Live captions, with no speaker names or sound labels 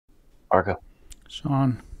Marco,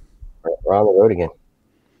 Sean. we're on the road again.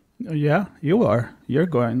 Yeah, you are. You're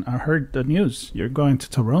going. I heard the news. You're going to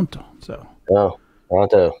Toronto. So Oh,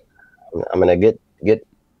 Toronto. I'm gonna get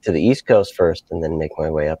to the East Coast first, and then make my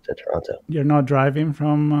way up to Toronto. you're not driving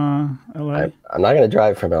from LA? I'm not gonna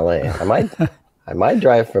drive from LA. I might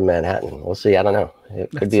drive from Manhattan. We'll see. I don't know. It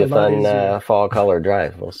could That's be a a lot fun easier. fall color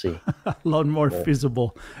drive. We'll see. A lot more Yeah.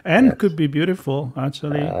 feasible, and Yes. could be beautiful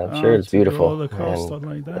actually. I'm sure it's To go beautiful, all the coast, and stuff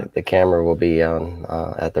like that. the camera will be on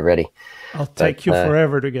at the ready. I'll But take you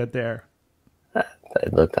forever to get there. I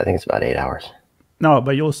think it's about 8 hours. No,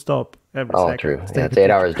 but you'll stop every Oh, second. true. Take Yeah, a it's 8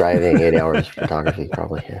 hours picture. driving, 8 hours photography,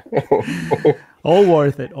 probably. Yeah. All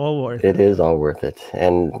worth it. All worth It it. is all worth it.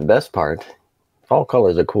 And the best part, fall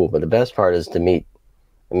colors are cool, but the best part is to meet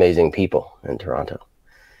amazing people in Toronto.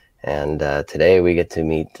 And today we get to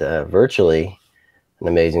meet virtually an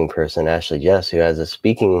amazing person, Ashley Jess, who has a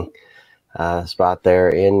speaking spot there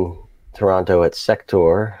in Toronto at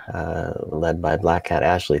Sector, led by Black Hat.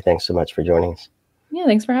 Ashley, thanks so much for joining us. Yeah,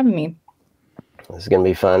 thanks for having me. This is going to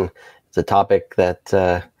be fun. It's a topic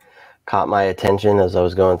that caught my attention as I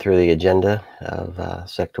was going through the agenda of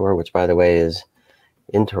Sector, which, by the way, is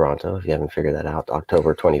in Toronto, if you haven't figured that out,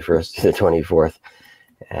 October 21st to the 24th.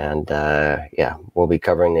 And yeah, we'll be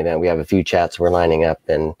covering the event. We have a few chats we're lining up,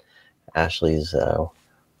 and Ashley's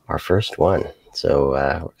our first one. So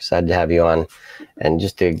we're excited to have you on. And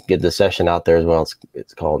just to get the session out there as well,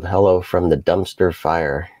 it's called Hello from the Dumpster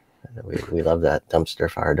Fire. We love that dumpster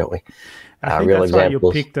fire, don't we? I think Real that's why you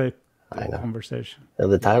examples. picked the I know. conversation.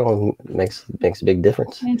 The title makes a big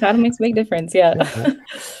difference. Yeah, title makes a big difference, yeah.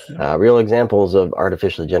 Real examples of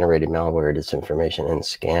artificially generated malware, disinformation, and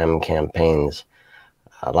scam campaigns.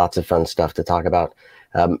 Lots of fun stuff to talk about.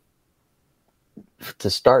 To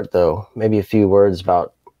start, though, maybe a few words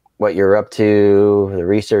about what you're up to, the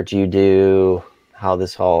research you do, how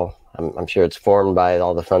this all, I'm sure it's formed by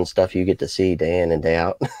all the fun stuff you get to see day in and day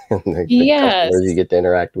out. the Yes. customers you get to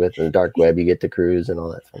interact with, and the dark web you get to cruise, and all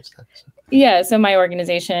that fun stuff. So. Yeah, so my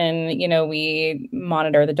organization, we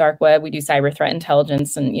monitor the dark web. We do cyber threat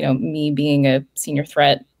intelligence, and, me being a senior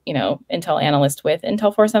threat, intel analyst with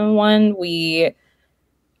Intel 471, we,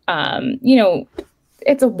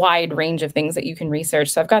 it's a wide range of things that you can research.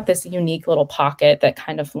 So I've got this unique little pocket that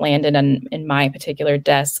kind of landed in my particular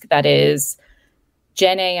desk that is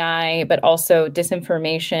Gen AI, but also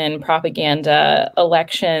disinformation, propaganda,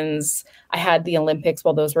 elections. I had the Olympics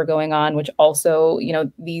while those were going on, which also,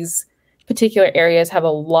 these particular areas have a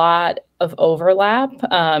lot of overlap.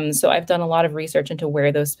 So I've done a lot of research into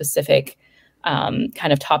where those specific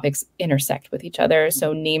kind of topics intersect with each other.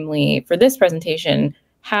 So namely, for this presentation,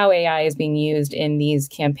 how AI is being used in these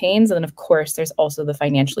campaigns. And then, of course, there's also the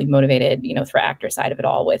financially motivated, threat actor side of it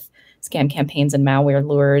all with scam campaigns and malware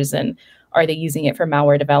lures. And are they using it for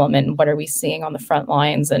malware development? And what are we seeing on the front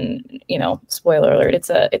lines? And, spoiler alert,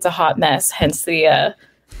 it's a hot mess, hence the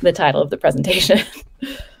title of the presentation.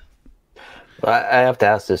 Well, I have to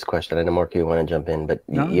ask this question. I know, Mark, you want to jump in, but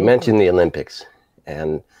No, you mentioned the Olympics.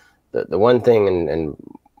 And the one thing, and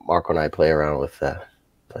Marco and I play around with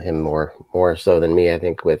him more so than me, I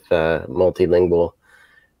think, with multilingual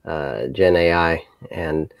Gen AI,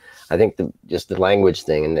 and I think just the language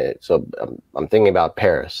thing. And so I'm thinking about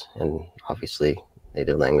Paris, and obviously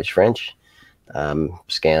native language French.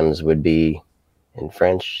 Scams would be in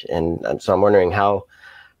French, and so I'm wondering how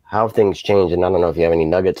things change. And I don't know if you have any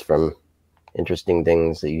nuggets from interesting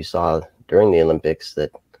things that you saw during the Olympics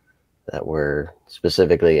that were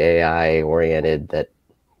specifically AI oriented that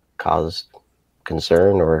caused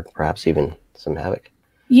concern or perhaps even some havoc.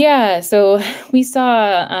 Yeah, so we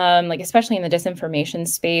saw, especially in the disinformation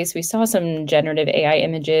space, we saw some generative AI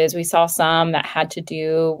images. We saw some that had to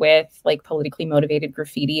do with politically motivated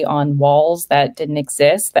graffiti on walls that didn't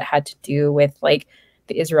exist, that had to do with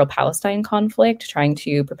the Israel-Palestine conflict, trying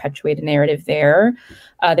to perpetuate a narrative there.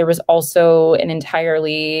 There was also an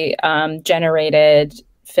entirely generated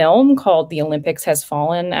film called The Olympics Has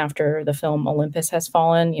Fallen, after the film Olympus Has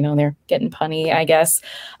Fallen. They're getting punny, I guess.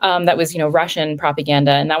 That was, Russian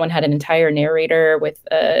propaganda. And that one had an entire narrator with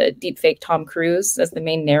deepfake Tom Cruise as the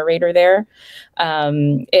main narrator there.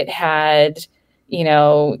 It had,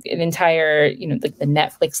 an entire, the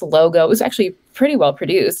Netflix logo. It was actually pretty well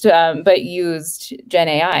produced, but used Gen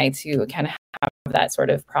AI to kind of have that sort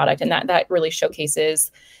of product. And that really showcases,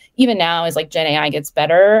 even now, as Gen AI gets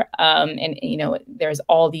better, and there's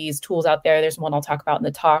all these tools out there. There's one I'll talk about in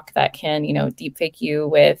the talk that can deepfake you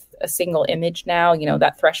with a single image now.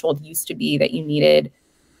 That threshold used to be that you needed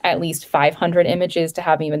at least 500 images to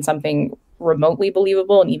have even something remotely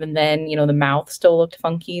believable. And even then, the mouth still looked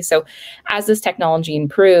funky. So as this technology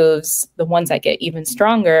improves, the ones that get even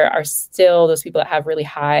stronger are still those people that have really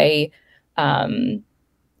high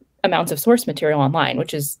amounts of source material online,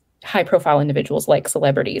 which is high profile individuals like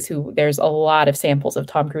celebrities who there's a lot of samples of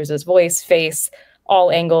Tom Cruise's voice, face,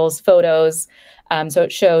 all angles, photos. So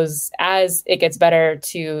it shows as it gets better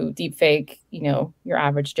to deepfake, your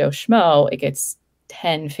average Joe Schmo, it gets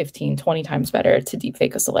 10, 15, 20 times better to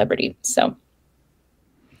deepfake a celebrity. So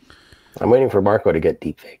I'm waiting for Marco to get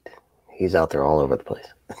deepfaked. He's out there all over the place.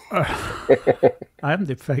 I'm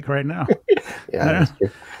deepfake right now. Yeah,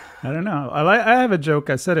 I don't know. I have a joke.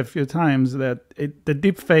 I said a few times that the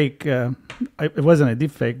deepfake, it wasn't a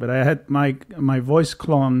deepfake, but I had my voice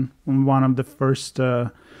clone on one of the first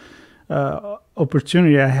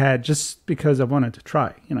opportunity I had just because I wanted to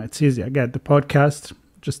try. It's easy. I got the podcast,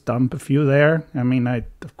 just dump a few there. I mean,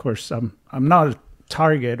 of course, I'm not a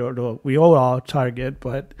target, although we all are a target,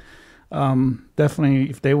 but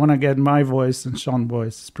definitely if they want to get my voice and Sean's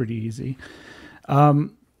voice, it's pretty easy.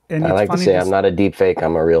 And I like to say I'm not a deep fake.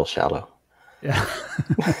 I'm a real shallow. Yeah.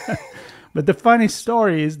 But the funny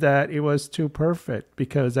story is that it was too perfect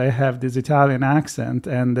because I have this Italian accent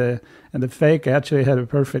and the fake actually had a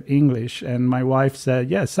perfect English. And my wife said,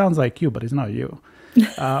 yeah, it sounds like you, but it's not you.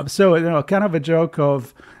 So, kind of a joke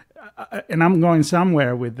of, and I'm going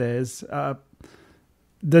somewhere with this.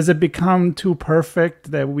 Does it become too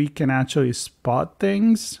perfect that we can actually spot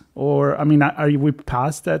things? Or, I mean, are we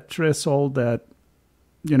past that threshold that,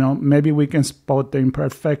 maybe we can spot the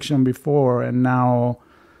imperfection before and now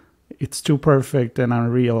it's too perfect and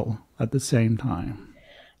unreal at the same time?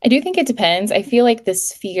 I do think it depends. I feel like the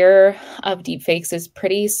sphere of deepfakes is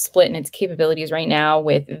pretty split in its capabilities right now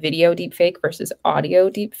with video deepfake versus audio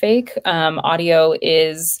deepfake. Audio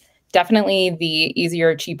is definitely the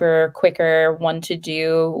easier, cheaper, quicker one to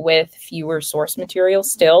do with fewer source material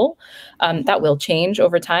still. That will change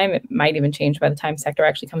over time. It might even change by the time sector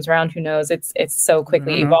actually comes around. Who knows? It's so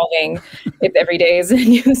quickly evolving. Every day is a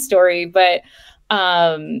new story. But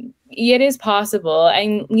it is possible.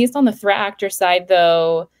 And at least on the threat actor side,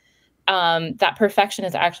 though, that perfection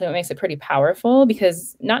is actually what makes it pretty powerful,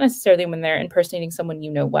 because not necessarily when they're impersonating someone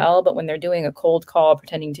well, but when they're doing a cold call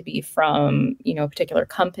pretending to be from, a particular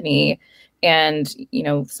company, and,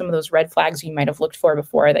 some of those red flags you might have looked for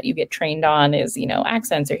before that you get trained on is,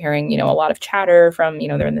 accents, or hearing, a lot of chatter from,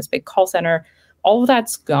 they're in this big call center. All of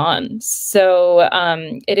that's gone. So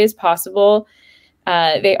it is possible.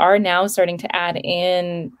 They are now starting to add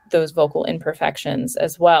in those vocal imperfections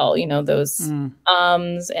as well. Those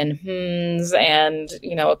ums and hms and,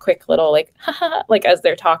 a quick little like as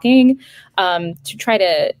they're talking, to try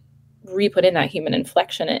to re-put in that human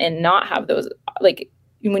inflection and not have those,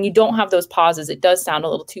 when you don't have those pauses, it does sound a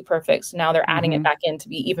little too perfect. So now they're adding it back in to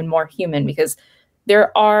be even more human, because the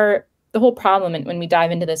whole problem, and when we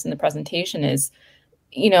dive into this in the presentation, is,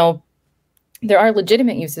 there are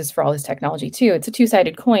legitimate uses for all this technology too. It's a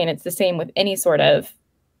two-sided coin. It's the same with any sort of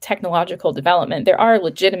technological development. There are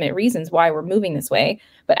legitimate reasons why we're moving this way,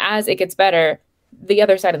 but as it gets better, the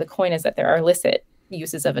other side of the coin is that there are illicit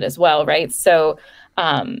uses of it as well, right? So,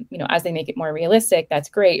 as they make it more realistic, that's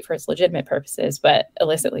great for its legitimate purposes, but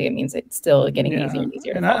illicitly, it means it's still getting easier and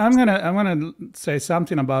easier. And I'm gonna say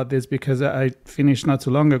something about this, because I finished not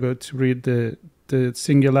too long ago to read the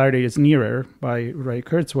Singularity is Nearer by Ray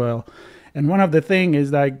Kurzweil. And one of the things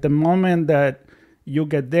is, the moment that you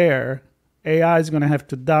get there, AI is going to have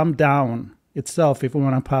to dumb down itself if we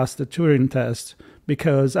want to pass the Turing test,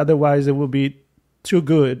 because otherwise it will be too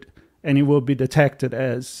good and it will be detected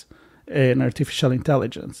as an artificial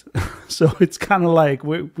intelligence. So it's kind of like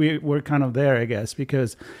we're kind of there, I guess,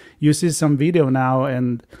 because you see some video now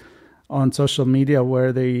and on social media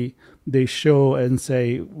where they show and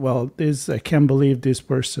say, well, I can't believe this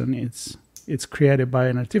person it's created by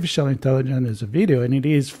an artificial intelligence as a video, and it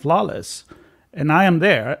is flawless. And I am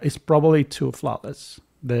there. It's probably too flawless.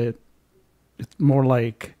 It's more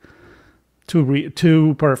like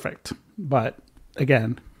too perfect. But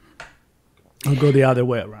again, I'll go the other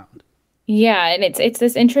way around. Yeah, and it's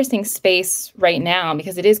this interesting space right now,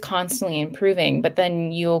 because it is constantly improving. But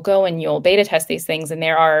then you'll go and you'll beta test these things, and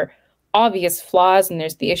there are obvious flaws, and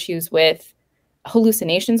there's the issues with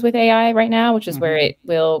hallucinations with AI right now, which is where it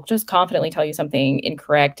will just confidently tell you something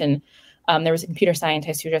incorrect. And there was a computer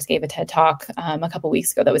scientist who just gave a TED talk a couple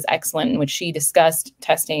weeks ago that was excellent, in which she discussed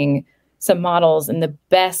testing some models, and the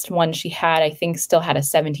best one she had, I think, still had a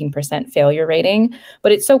 17% failure rating.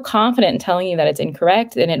 But it's so confident in telling you that it's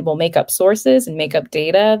incorrect, and it will make up sources and make up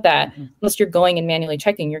data that unless you're going and manually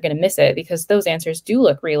checking, you're going to miss it, because those answers do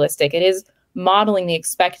look realistic. It is modeling the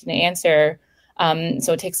expected answer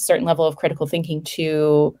So it takes a certain level of critical thinking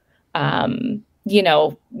to,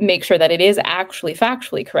 make sure that it is actually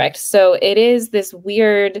factually correct. So it is this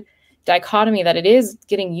weird dichotomy that it is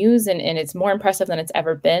getting used and it's more impressive than it's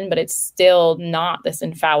ever been, but it's still not this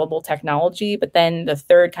infallible technology. But then the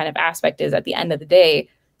third kind of aspect is, at the end of the day,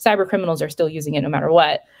 cyber criminals are still using it no matter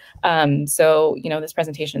what. So, this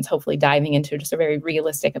presentation is hopefully diving into just a very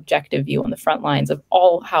realistic, objective view on the front lines of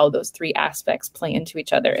how those three aspects play into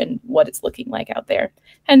each other and what it's looking like out there.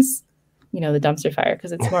 Hence, the dumpster fire,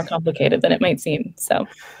 because it's more complicated than it might seem. So,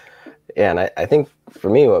 yeah, and I think for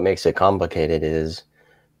me, what makes it complicated is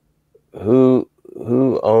who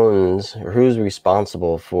owns or who's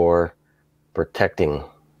responsible for protecting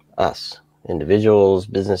us, individuals,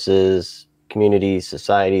 businesses, communities,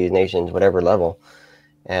 societies, nations, whatever level.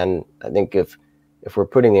 And I think if we're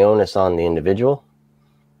putting the onus on the individual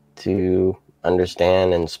to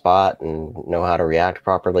understand and spot and know how to react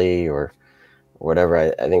properly or whatever,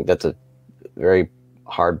 I think that's a very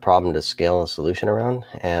hard problem to scale a solution around.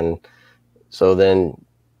 And so then,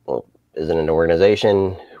 well, is it an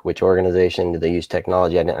organization? Which organization? Do they use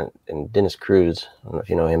technology? And Dennis Cruz, I don't know if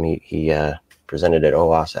you know him, he presented at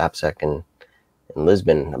OWASP AppSec in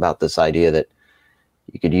Lisbon about this idea that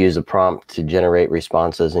you could use a prompt to generate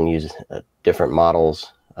responses and use different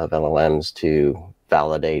models of LLMs to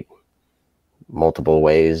validate multiple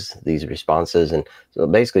ways these responses. And so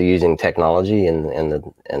basically using technology and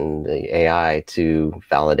the AI to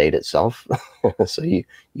validate itself. So you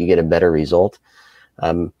get a better result.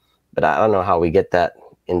 But I don't know how we get that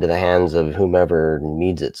into the hands of whomever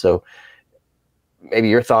needs it. So maybe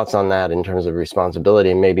your thoughts on that in terms of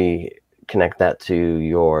responsibility, and maybe connect that to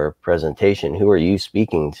your presentation. Who are you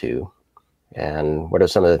speaking to? And what are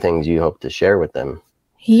some of the things you hope to share with them?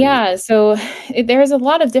 Yeah, so there's a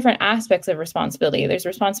lot of different aspects of responsibility. There's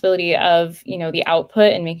responsibility of, the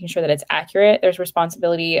output and making sure that it's accurate. There's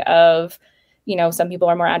responsibility of, some people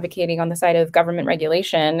are more advocating on the side of government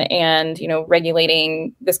regulation and,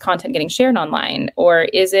 regulating this content getting shared online. Or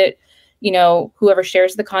is it, whoever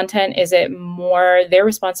shares the content, is it more their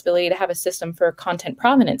responsibility to have a system for content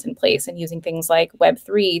provenance in place and using things like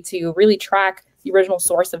Web3 to really track the original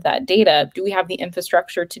source of that data? Do we have the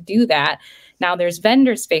infrastructure to do that? Now there's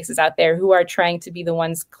vendor spaces out there who are trying to be the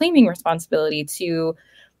ones claiming responsibility to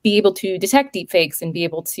be able to detect deepfakes and be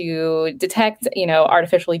able to detect,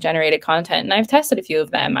 artificially generated content. And I've tested a few of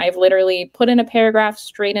them. I've literally put in a paragraph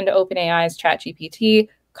straight into OpenAI's ChatGPT,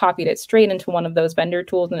 copied it straight into one of those vendor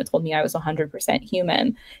tools, and it told me I was 100%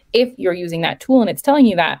 human. If you're using that tool and it's telling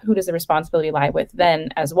you that, who does the responsibility lie with then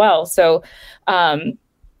as well? So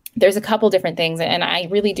there's a couple different things. And I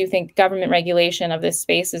really do think government regulation of this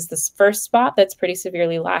space is this first spot that's pretty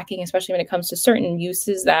severely lacking, especially when it comes to certain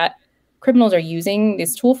uses that criminals are using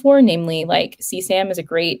this tool for, namely like CSAM is a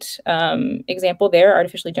great example there.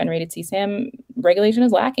 Artificially generated CSAM regulation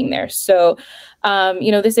is lacking there. So,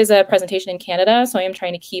 this is a presentation in Canada, so I am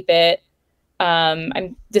trying to keep it.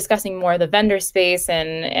 I'm discussing more the vendor space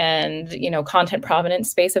and content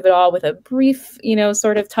provenance space of it all with a brief,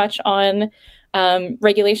 sort of touch on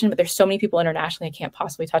regulation, but there's so many people internationally, I can't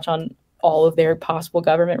possibly touch on all of their possible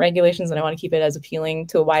government regulations, and I want to keep it as appealing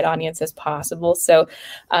to a wide audience as possible. So,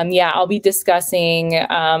 I'll be discussing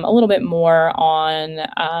a little bit more on,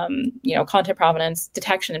 content provenance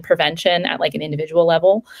detection and prevention at like an individual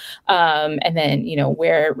level, and then,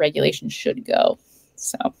 where regulation should go.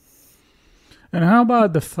 So, and how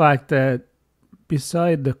about the fact that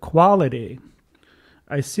beside the quality,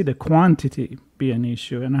 I see the quantity be an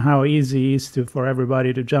issue, and how easy it is for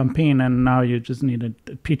everybody to jump in, and now you just need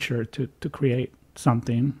a picture to create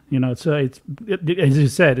something, so it's as you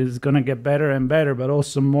said, it's going to get better and better, but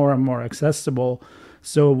also more and more accessible.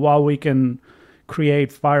 So while we can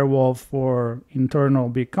create firewall for internal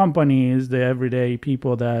big companies, the everyday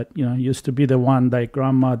people that used to be the one like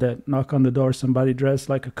grandma that knock on the door, somebody dressed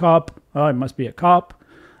like a cop, oh, it must be a cop,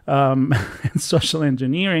 and social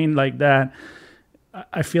engineering like that,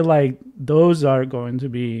 I feel like those are going to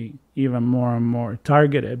be even more and more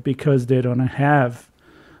targeted because they don't have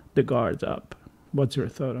the guards up. What's your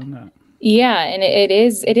thought on that? Yeah, and it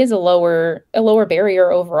is a lower barrier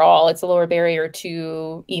overall. It's a lower barrier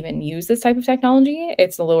to even use this type of technology.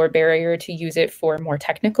 It's a lower barrier to use it for more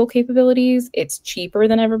technical capabilities. It's cheaper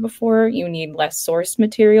than ever before. You need less source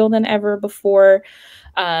material than ever before.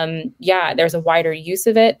 There's a wider use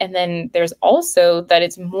of it. And then there's also that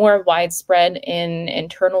it's more widespread in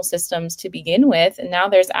internal systems to begin with. And now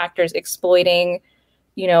there's actors exploiting,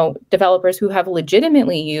 developers who have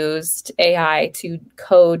legitimately used AI to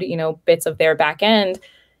code, bits of their back end,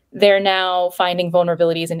 they're now finding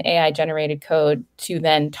vulnerabilities in AI generated code to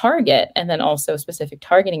then target, and then also specific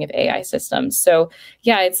targeting of AI systems. So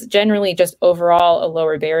yeah, it's generally just overall a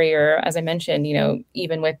lower barrier. As I mentioned,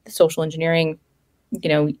 even with social engineering,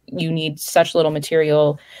 you need such little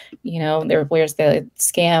material. Where's the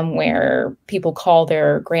scam where people call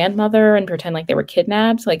their grandmother and pretend like they were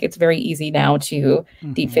kidnapped? Like, it's very easy now to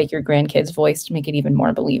deepfake your grandkid's voice to make it even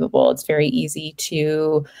more believable. It's very easy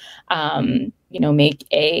to, make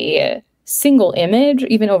a single image,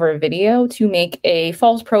 even over a video, to make a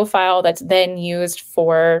false profile that's then used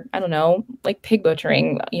for, I don't know, like pig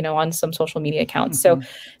butchering, on some social media accounts. So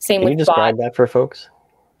same Can with you describe that for folks?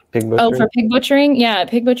 Pig butchering? Oh, for pig butchering? Yeah,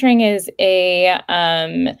 pig butchering is a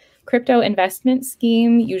crypto investment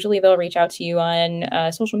scheme. Usually they'll reach out to you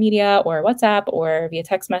on social media or WhatsApp or via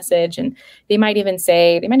text message. And they might even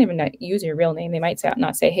not use your real name. They might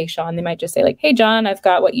not say, hey, Sean. They might just say like, hey, John, I've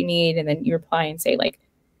got what you need. And then you reply and say like,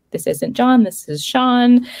 this isn't John, this is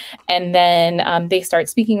Sean. And then they start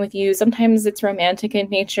speaking with you. Sometimes it's romantic in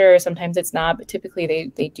nature. Sometimes it's not. But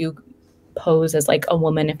typically they do pose as like a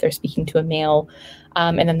woman if they're speaking to a male.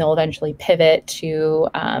 And then they'll eventually pivot to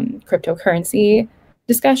cryptocurrency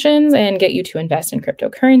discussions and get you to invest in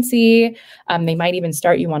cryptocurrency. They might even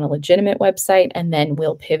start you on a legitimate website and then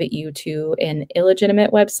will pivot you to an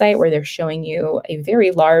illegitimate website where they're showing you a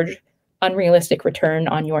very large, unrealistic return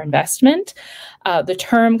on your investment. The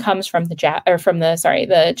term comes from the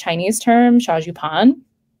Chinese term, 杀猪盘.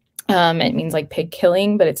 It means like pig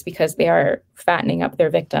killing, but it's because they are fattening up their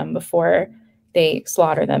victim before they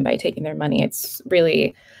slaughter them by taking their money. It's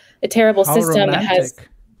really a terrible system romantic.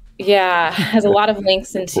 that has a lot of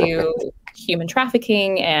links into human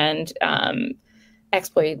trafficking and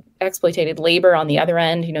exploitated labor on the other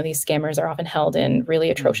end. These scammers are often held in really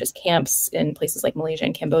atrocious camps in places like Malaysia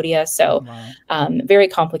and Cambodia. So very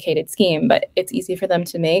complicated scheme, but it's easy for them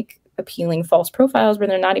to make appealing false profiles where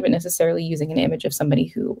they're not even necessarily using an image of somebody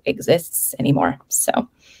who exists anymore. So,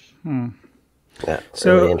 yeah,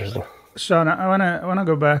 really interesting. Sean, I wanna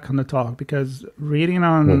go back on the talk, because reading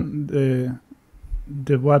on the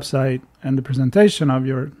website and the presentation of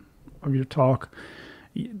your talk,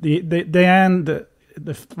 the end,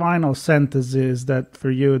 the final sentence is that for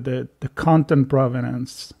you the content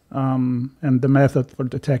provenance and the method for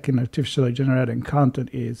detecting artificially generated content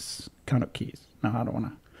is kind of keys. Now I don't want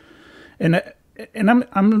to, and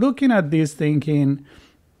I'm looking at this thinking,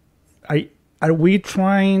 are we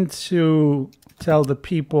trying to tell the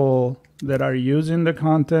people that are using the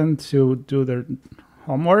content to do their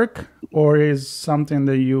homework, or is something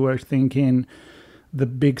that you are thinking the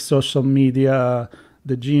big social media,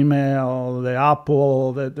 the Gmail, the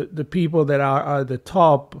Apple, the people that are the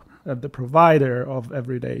top of the provider of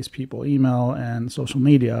everyday's people, email and social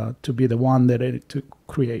media, to be the one that to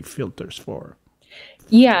create filters for?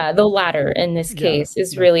 Yeah, the latter in this case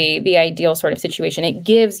is really the ideal sort of situation. It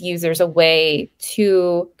gives users a way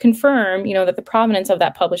to confirm, that the provenance of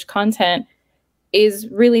that published content is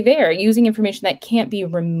really there, using information that can't be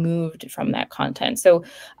removed from that content. So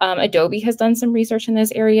Adobe has done some research in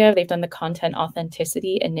this area. They've done the Content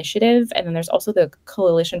Authenticity Initiative, and then there's also the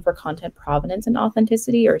Coalition for Content Provenance and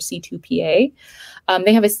Authenticity, or C2PA.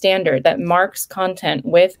 They have a standard that marks content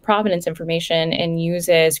with provenance information and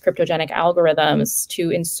uses cryptogenic algorithms to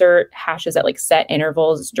insert hashes at like set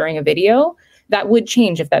intervals during a video that would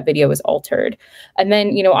change if that video was altered. And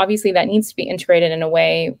then, obviously that needs to be integrated in a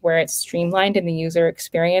way where it's streamlined in the user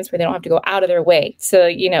experience, where they don't have to go out of their way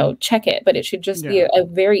to, check it. But it should just be a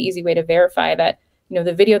very easy way to verify that,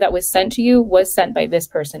 the video that was sent to you was sent by this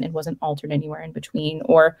person and wasn't altered anywhere in between.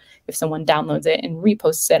 Or if someone downloads it and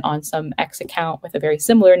reposts it on some X account with a very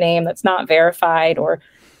similar name that's not verified, or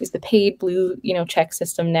is the paid blue, check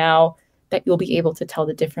system now, that you'll be able to tell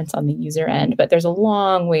the difference on the user end. But there's a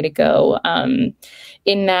long way to go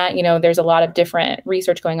in that, there's a lot of different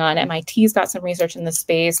research going on. MIT's got some research in the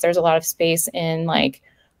space. There's a lot of space in like,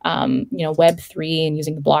 Web3 and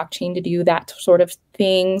using the blockchain to do that sort of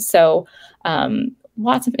thing. So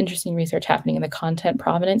lots of interesting research happening in the content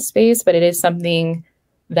provenance space, but it is something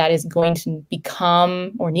that is going to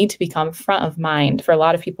become, or need to become, front of mind for a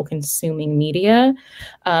lot of people consuming media.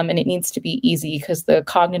 And it needs to be easy, because the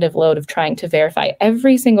cognitive load of trying to verify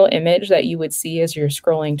every single image that you would see as you're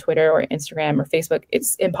scrolling Twitter or Instagram or Facebook,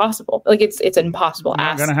 it's impossible. Like it's an impossible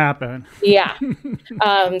ask. Not gonna happen. Yeah.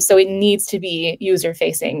 So it needs to be user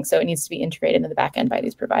facing. So it needs to be integrated into the back end by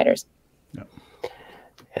these providers. Yep.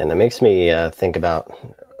 And it makes me think about,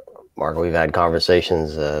 Marco, we've had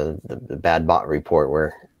conversations, the bad bot report,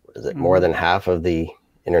 where is it more than half of the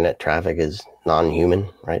internet traffic is non-human,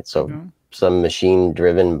 right? So some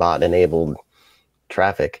machine-driven, bot-enabled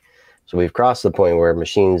traffic. So we've crossed the point where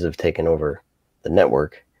machines have taken over the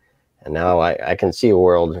network. And now I can see a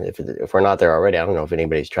world, if we're not there already, I don't know if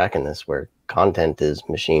anybody's tracking this, where content is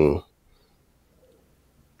machine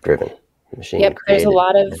driven. Yep, there's a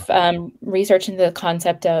lot of research into the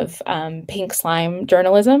concept of pink slime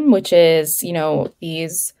journalism, which is,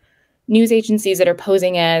 these news agencies that are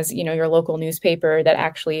posing as, your local newspaper that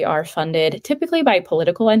actually are funded typically by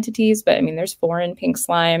political entities. But I mean, there's foreign pink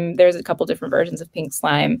slime. There's a couple different versions of pink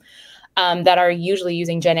slime that are usually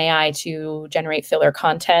using Gen AI to generate filler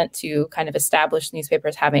content to kind of establish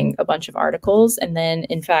newspapers having a bunch of articles, and then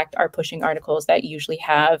in fact are pushing articles that usually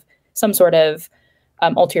have some sort of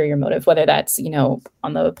ulterior motive, whether that's,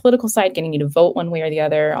 on the political side, getting you to vote one way or the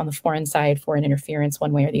other, on the foreign side, foreign interference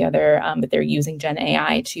one way or the other, but they're using Gen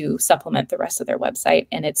AI to supplement the rest of their website.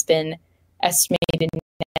 And it's been estimated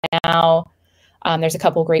now, there's a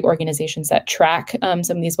couple of great organizations that track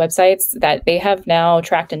some of these websites, that they have now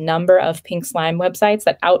tracked a number of pink slime websites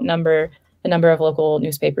that outnumber the number of local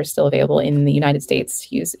newspapers still available in the United States,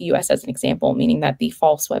 to use US as an example, meaning that the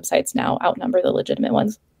false websites now outnumber the legitimate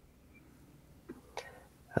ones.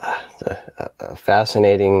 A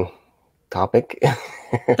fascinating topic.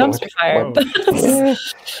 Dumpster fire.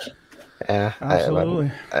 Yeah,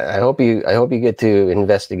 absolutely. I hope you get to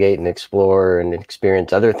investigate and explore and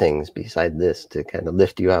experience other things besides this to kind of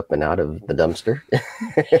lift you up and out of the dumpster.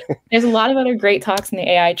 There's a lot of other great talks in the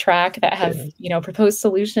AI track that have proposed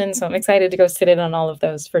solutions, so I'm excited to go sit in on all of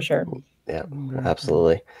those for sure. Yeah,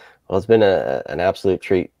 absolutely. Well, it's been an absolute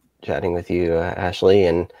treat chatting with you, Ashley,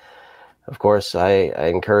 and of course, I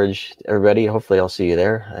encourage everybody, hopefully I'll see you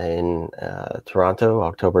there in Toronto,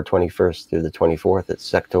 October 21st through the 24th at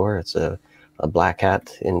Sector. It's a Black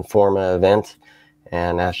Hat Informa event.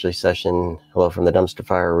 And Ashley's session, Hello from the Dumpster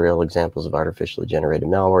Fire, Real Examples of Artificially Generated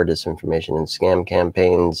Malware, Disinformation, and Scam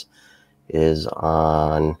Campaigns, is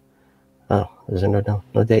on, is there no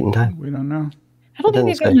date and time? We don't know. I don't think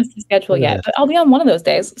they've given us the schedule yet, but I'll be on one of those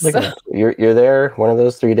days. So. You're there, one of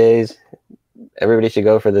those 3 days. Everybody should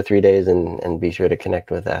go for the 3 days and be sure to connect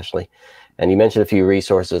with Ashley. And you mentioned a few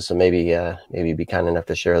resources, so maybe be kind enough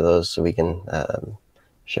to share those so we can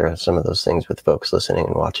share some of those things with folks listening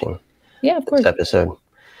and watching. Yeah, of course. This episode.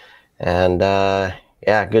 And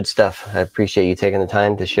good stuff. I appreciate you taking the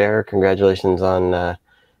time to share. Congratulations on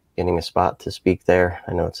getting a spot to speak there.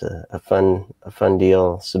 I know it's a fun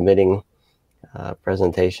deal submitting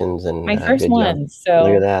presentations, and my first one. So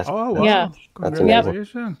look at that. Oh wow! Yeah, that's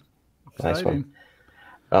amazing. Nice one.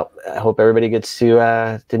 Well, I hope everybody gets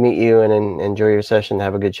to meet you and enjoy your session.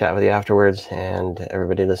 Have a good chat with you afterwards. And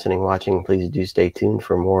everybody listening, watching, please do stay tuned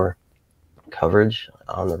for more coverage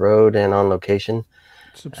on the road and on location.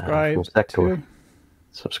 Subscribe. From Sector.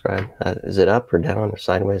 Subscribe. Is it up or down or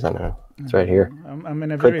sideways? I don't know. It's right here. I'm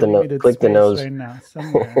in a very limited click space the nose right now.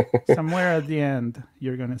 Somewhere at the end,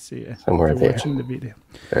 you're going to see it. Somewhere at the end. Watching the video.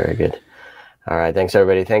 Very good. All right. Thanks,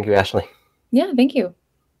 everybody. Thank you, Ashley. Yeah, thank you.